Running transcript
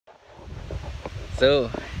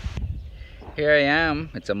So here I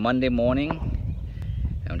am. It's a Monday morning.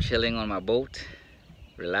 I'm chilling on my boat,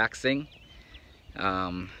 relaxing.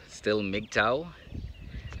 Still MGTOW.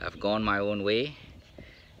 I've gone my own way,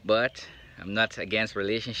 but I'm not against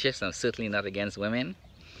relationships. I'm certainly not against women,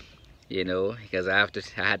 you know, because I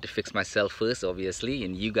had to fix myself first, obviously,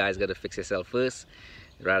 and you guys got to fix yourself first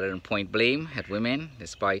rather than point blame at women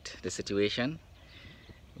despite the situation.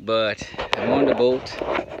 But I'm on the boat.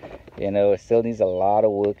 You know, it still needs a lot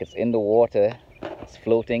of work. It's in the water, it's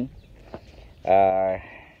floating.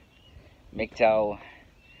 MGTOW,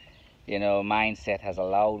 you know, mindset has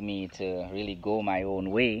allowed me to really go my own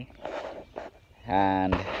way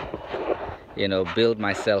and, you know, build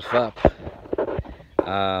myself up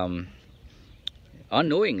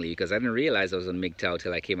unknowingly, because I didn't realize I was on MGTOW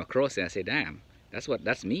till I came across it and I said, damn,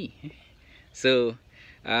 that's me. So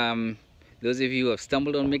those of you who have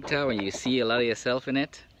stumbled on MGTOW and you see a lot of yourself in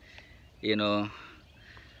it, you know,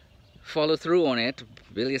 follow through on it,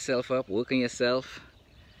 build yourself up, work on yourself,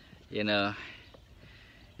 you know,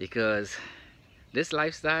 because this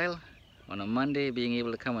lifestyle on a Monday, being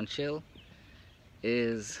able to come and chill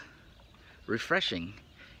is refreshing.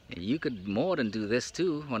 And you could more than do this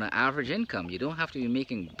too on an average income. You don't have to be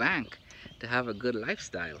making bank to have a good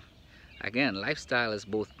lifestyle. Again, lifestyle is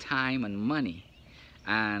both time and money.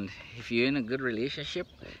 And if you're in a good relationship,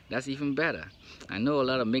 that's even better. I know a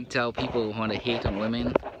lot of MGTOW people want to hate on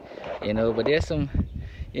women, you know, but there's some,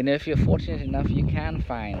 you know, if you're fortunate enough, you can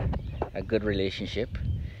find a good relationship.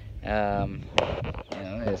 You know,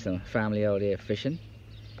 there's some family out there fishing.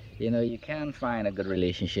 You know, you can find a good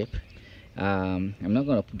relationship. I'm not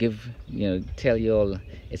going to tell you all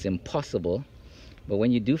it's impossible, but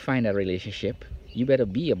when you do find a relationship, you better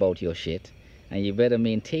be about your shit. And you better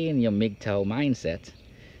maintain your MGTOW mindset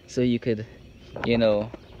so you could, you know,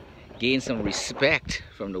 gain some respect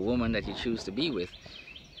from the woman that you choose to be with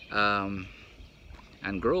and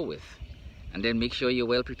grow with. And then make sure you're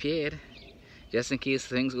well prepared just in case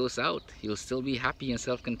things go south. You'll still be happy and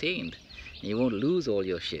self-contained. And you won't lose all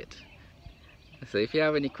your shit. So if you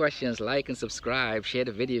have any questions, like and subscribe. Share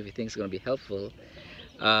the video if you think it's going to be helpful.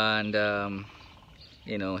 And,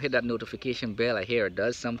 you know, hit that notification bell. I hear it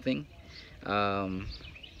does something to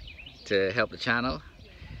help the channel.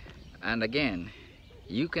 And again,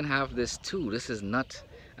 you can have this too. This is not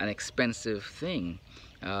an expensive thing.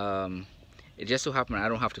 It just so happens I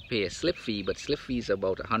don't have to pay a slip fee, but slip fee is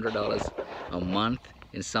about $100 a month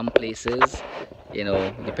in some places, you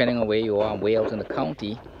know, depending on where you are. I'm way out in the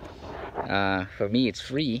county. For me it's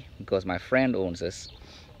free because my friend owns this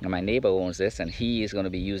and my neighbor owns this, and he is going to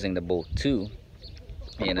be using the boat too.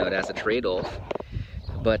 You know, that's a trade-off.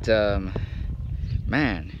 But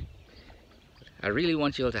man, I really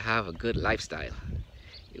want you all to have a good lifestyle.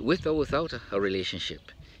 With or without a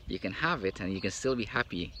relationship, you can have it and you can still be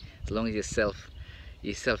happy as long as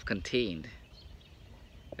you're self-contained.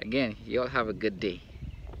 Again, you all have a good day.